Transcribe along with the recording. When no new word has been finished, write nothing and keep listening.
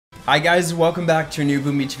Hi guys, welcome back to a new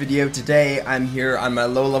Boom Beach video. Today I'm here on my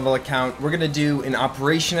low level account. We're going to do an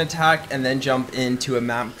operation attack and then jump into a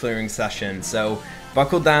map clearing session. So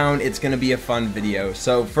buckle down, it's going to be a fun video.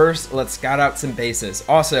 So first, let's scout out some bases.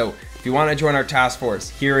 Also, if you want to join our task force,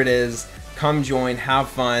 here it is. Come join, have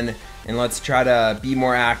fun, and let's try to be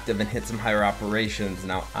more active and hit some higher operations.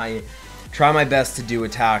 Now, I try my best to do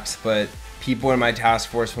attacks, but people in my task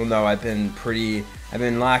force will know I've been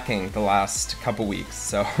lacking the last couple weeks,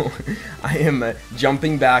 so I am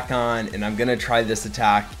jumping back on and I'm gonna try this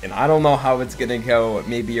attack, and I don't know how it's gonna go.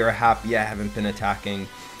 Maybe you're happy I haven't been attacking.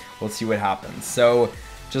 We'll see what happens. So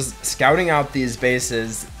just scouting out these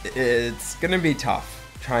bases, it's gonna be tough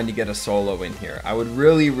trying to get a solo in here. I would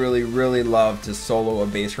really love to solo a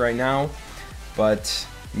base right now, but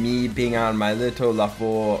me being on my little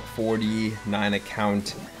level 49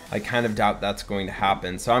 account, I kind of doubt that's going to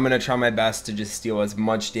happen. So I'm going to try my best to just steal as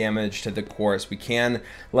much damage to the core as we can.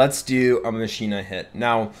 Let's do a Machina hit.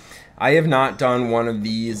 Now, I have not done one of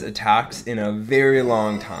these attacks in a very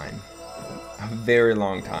long time. A very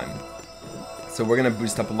long time. So we're going to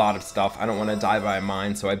boost up a lot of stuff. I don't want to die by a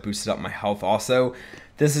mine, so I boosted up my health also.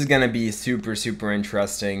 This is going to be super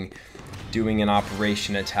interesting, doing an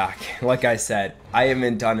operation attack. Like I said, I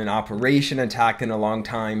haven't done an operation attack in a long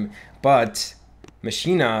time, but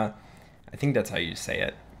Machina, I think that's how you say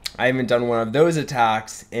it. I haven't done one of those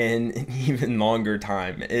attacks in an even longer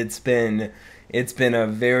time. It's been a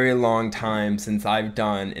very long time since I've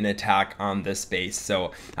done an attack on this base.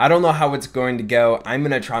 So I don't know how it's going to go. I'm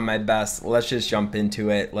going to try my best. Let's just jump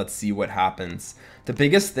into it. Let's see what happens. The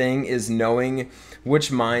biggest thing is knowing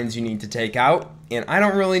which mines you need to take out. And I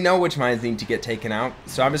don't really know which mines need to get taken out.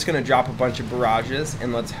 So I'm just going to drop a bunch of barrages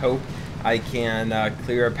and let's hope I can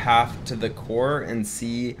clear a path to the core and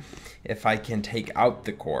see if I can take out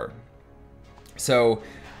the core. So,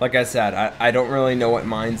 like I said, I don't really know what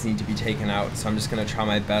mines need to be taken out, so I'm just going to try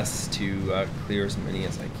my best to clear as many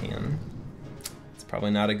as I can. It's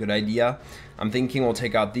probably not a good idea. I'm thinking we'll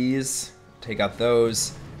take out these, take out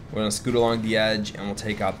those, we're going to scoot along the edge, and we'll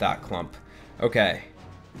take out that clump. Okay,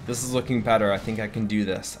 this is looking better. I think I can do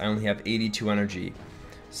this. I only have 82 energy,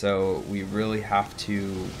 so we really have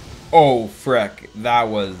to... Oh, frick. That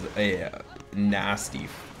was a nasty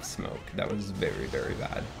smoke. That was very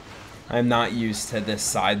bad. I'm not used to this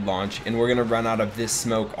side launch, and we're going to run out of this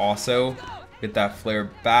smoke also. Get that flare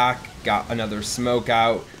back. Got another smoke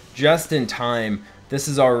out just in time. This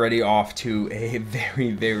is already off to a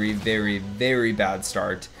very bad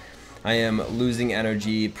start. I am losing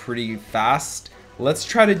energy pretty fast. Let's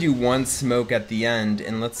try to do one smoke at the end,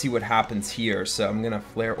 and let's see what happens here. So I'm going to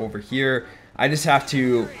flare over here. I just have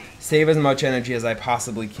to save as much energy as I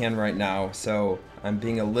possibly can right now, so I'm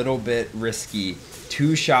being a little bit risky.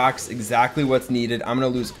 2 shocks, exactly what's needed. I'm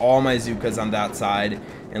going to lose all my Zookas on that side,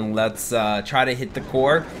 and let's try to hit the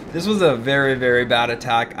core. This was a very bad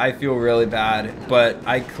attack. I feel really bad, but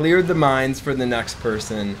I cleared the mines for the next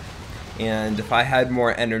person, and if I had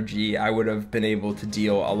more energy, I would have been able to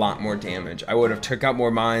deal a lot more damage. I would have took out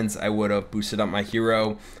more mines, I would have boosted up my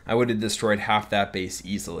hero, I would have destroyed half that base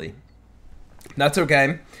easily. That's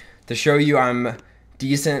okay. To show you I'm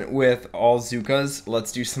decent with all Zookas,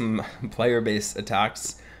 let's do some player-based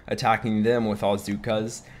attacking them with all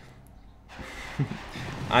Zookas.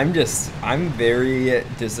 I'm very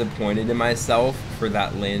disappointed in myself for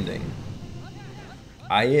that landing.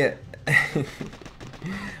 I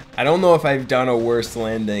don't know if I've done a worse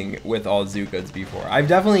landing with all Zookas before. I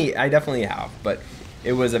definitely have, but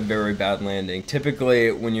it was a very bad landing.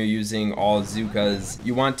 Typically, when you're using all Zookas,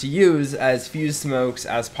 you want to use as few smokes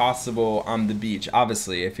as possible on the beach.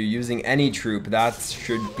 Obviously, if you're using any troop, that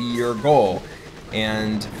should be your goal.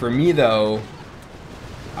 And for me though,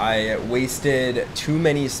 I wasted too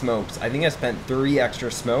many smokes. I think I spent 3 extra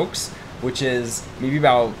smokes, which is maybe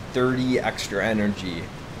about 30 extra energy.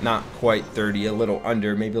 Not quite 30, a little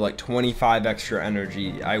under, maybe like 25 extra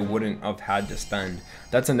energy I wouldn't have had to spend.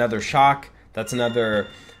 That's another shock. That's another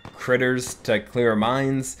critters to clear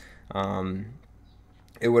mines.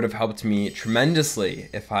 It would have helped me tremendously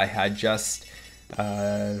if I had just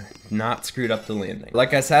not screwed up the landing.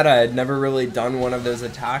 Like I said, I had never really done one of those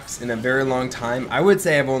attacks in a very long time. I would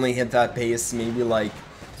say I've only hit that base maybe like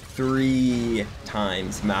 3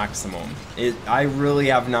 times maximum. I really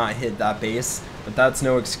have not hit that base, but that's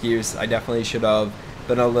no excuse. I definitely should have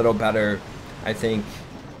been a little better. I think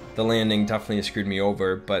the landing definitely screwed me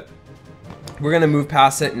over, but we're going to move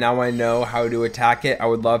past it. Now I know how to attack it. I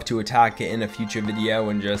would love to attack it in a future video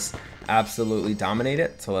and just absolutely dominate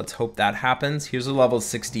it. So let's hope that happens. Here's a level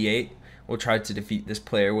 68. We'll try to defeat this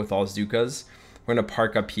player with all Zookas. We're going to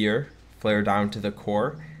park up here, flare down to the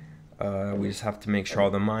core. We just have to make sure all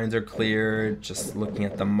the mines are cleared. Just looking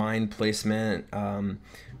at the mine placement, we're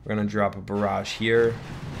gonna drop a barrage here.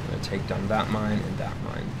 I'm gonna take down that mine and that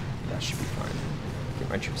mine. That should be fine. Get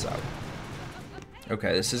my troops out.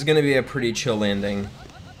 Okay, this is gonna be a pretty chill landing.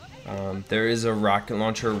 There is a rocket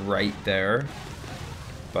launcher right there,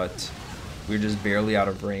 but we're just barely out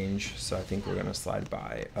of range, so I think we're gonna slide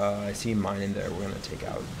by. I see mine in there. We're gonna take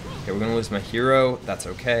out. Okay, we're gonna lose my hero. That's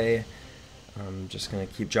okay. I'm just gonna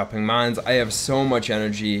keep dropping mines. I have so much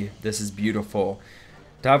energy. This is beautiful.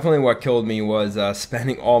 Definitely what killed me was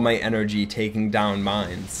spending all my energy taking down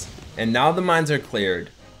mines. And now the mines are cleared.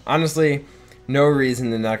 Honestly, no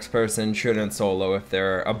reason the next person shouldn't solo if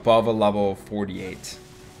they're above a level 48.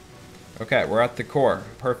 Okay, we're at the core.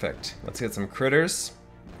 Perfect. Let's get some critters.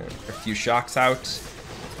 A few shocks out.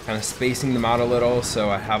 Kind of spacing them out a little so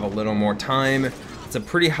I have a little more time. It's a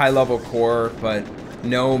pretty high level core, but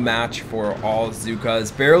no match for all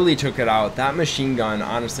Zookas. Barely took it out. That machine gun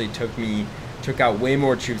honestly took out way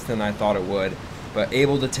more troops than I thought it would. But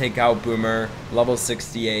able to take out Boomer, level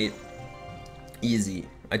 68. Easy.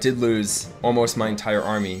 I did lose almost my entire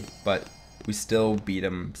army, but we still beat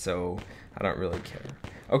him, so I don't really care.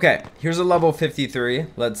 Okay, here's a level 53.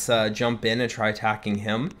 Let's jump in and try attacking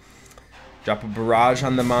him. Drop a barrage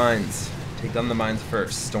on the mines. Take down the mines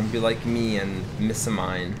first. Don't be like me and miss a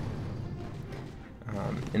mine.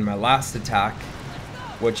 In my last attack,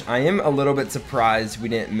 which I am a little bit surprised we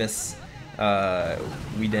didn't miss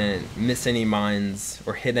any mines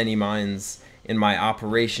or hit any mines in my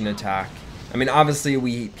operation attack. I mean, obviously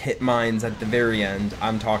we hit mines at the very end.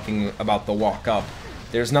 I'm talking about the walk up.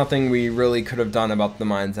 There's nothing we really could have done about the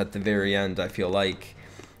mines at the very end, I feel like.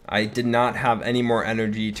 I did not have any more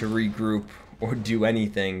energy to regroup or do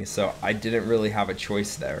anything, so I didn't really have a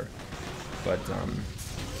choice there. But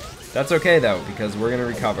that's okay though, because we're gonna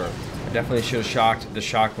recover. I definitely should have shocked the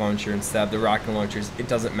shock launcher instead of the rocket launchers. It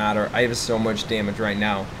doesn't matter. I have so much damage right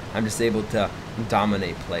now. I'm just able to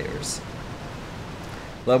dominate players.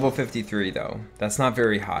 Level 53 though, that's not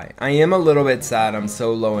very high. I am a little bit sad I'm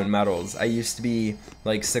so low in medals. I used to be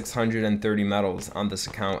like 630 medals on this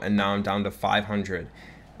account, and now I'm down to 500.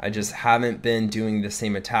 I just haven't been doing the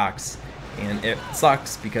same attacks, and it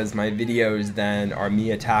sucks because my videos then are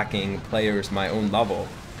me attacking players my own level,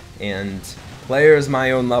 and players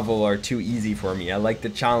my own level are too easy for me. I like the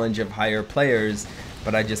challenge of higher players,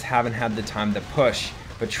 but I just haven't had the time to push.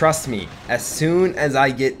 But trust me, as soon as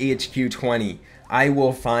I get HQ 20, I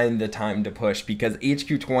will find the time to push, because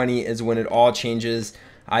HQ 20 is when it all changes.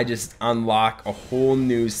 I just unlock a whole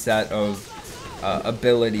new set of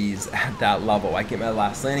abilities at that level. I get my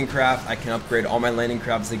last landing craft. I can upgrade all my landing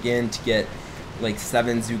crafts again to get like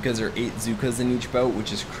 7 Zookas or 8 Zookas in each boat,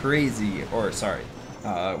 which is crazy. Or sorry,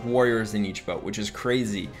 warriors in each boat, which is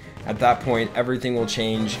crazy. At that point, everything will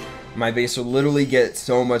change. My base will literally get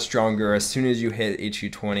so much stronger as soon as you hit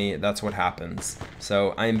HQ 20. That's what happens.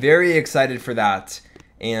 So I'm very excited for that.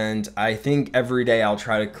 And I think every day I'll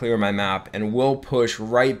try to clear my map, and we'll push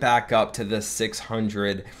right back up to the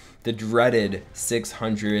 600, the dreaded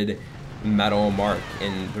 600 medal mark.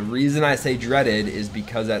 And the reason I say dreaded is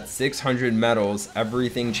because at 600 medals,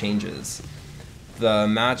 everything changes. The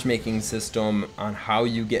matchmaking system on how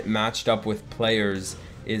you get matched up with players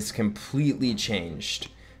is completely changed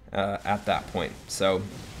at that point. So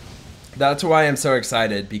that's why I'm so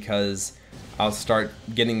excited, because I'll start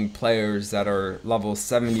getting players that are level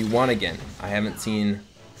 71 again. I haven't seen...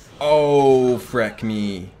 Oh, frick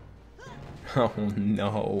me. Oh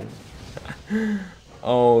no.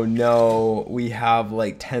 Oh no. We have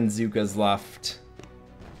like 10 Zookas left.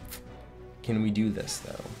 Can we do this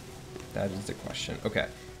though? That is the question. Okay.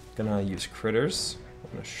 Gonna use critters.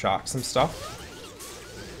 I'm gonna shock some stuff.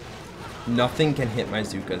 Nothing can hit my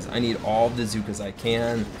Zookas. I need all the Zookas I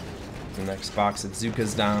can. The next box of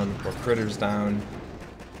Zookas down, or critters down.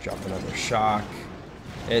 Drop another shock.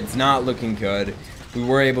 It's not looking good. We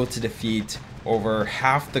were able to defeat over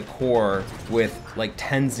half the core with like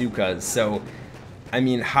 10 Zookas. So, I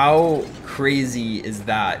mean, how crazy is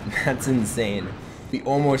that? That's insane. We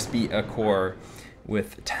almost beat a core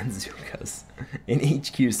with 10 Zookas in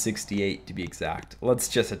HQ 68 to be exact. Let's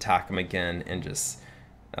just attack him again and just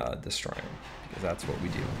destroy him, because that's what we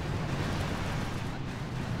do.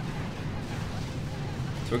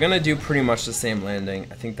 So we're gonna do pretty much the same landing.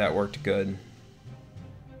 I think that worked good.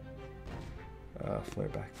 Flare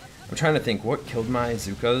back. I'm trying to think what killed my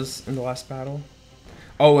Zookas in the last battle.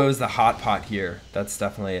 Oh, it was the hot pot here. That's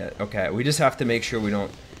definitely it. Okay, we just have to make sure we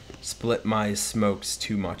don't split my smokes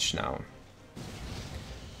too much now.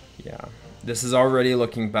 Yeah, this is already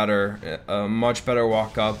looking better. A much better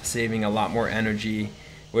walk up, saving a lot more energy.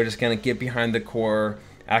 We're just gonna get behind the core.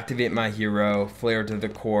 activate my hero, flare to the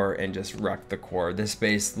core, and just wreck the core. This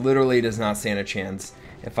base literally does not stand a chance.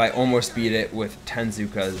 If I almost beat it with 10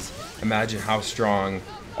 Zookas, imagine how strong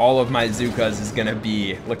all of my Zookas is gonna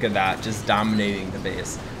be. Look at that, just dominating the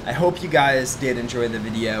base. I hope you guys did enjoy the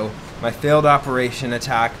video. My failed operation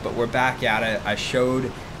attack, but we're back at it. I showed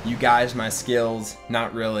you guys my skills,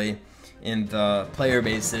 not really, in the player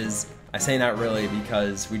bases. I say not really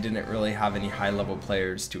because we didn't really have any high level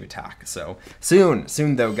players to attack. So soon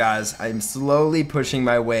though guys, I'm slowly pushing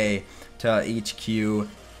my way to HQ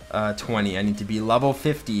 20. I need to be level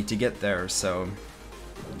 50 to get there, so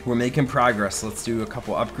we're making progress. Let's do a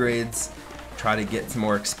couple upgrades, try to get some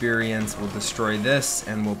more experience. We'll destroy this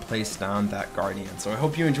and we'll place down that Guardian. So I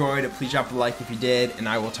hope you enjoyed it. Please drop a like if you did, and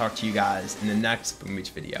I will talk to you guys in the next Boom Beach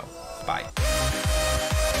video. Bye.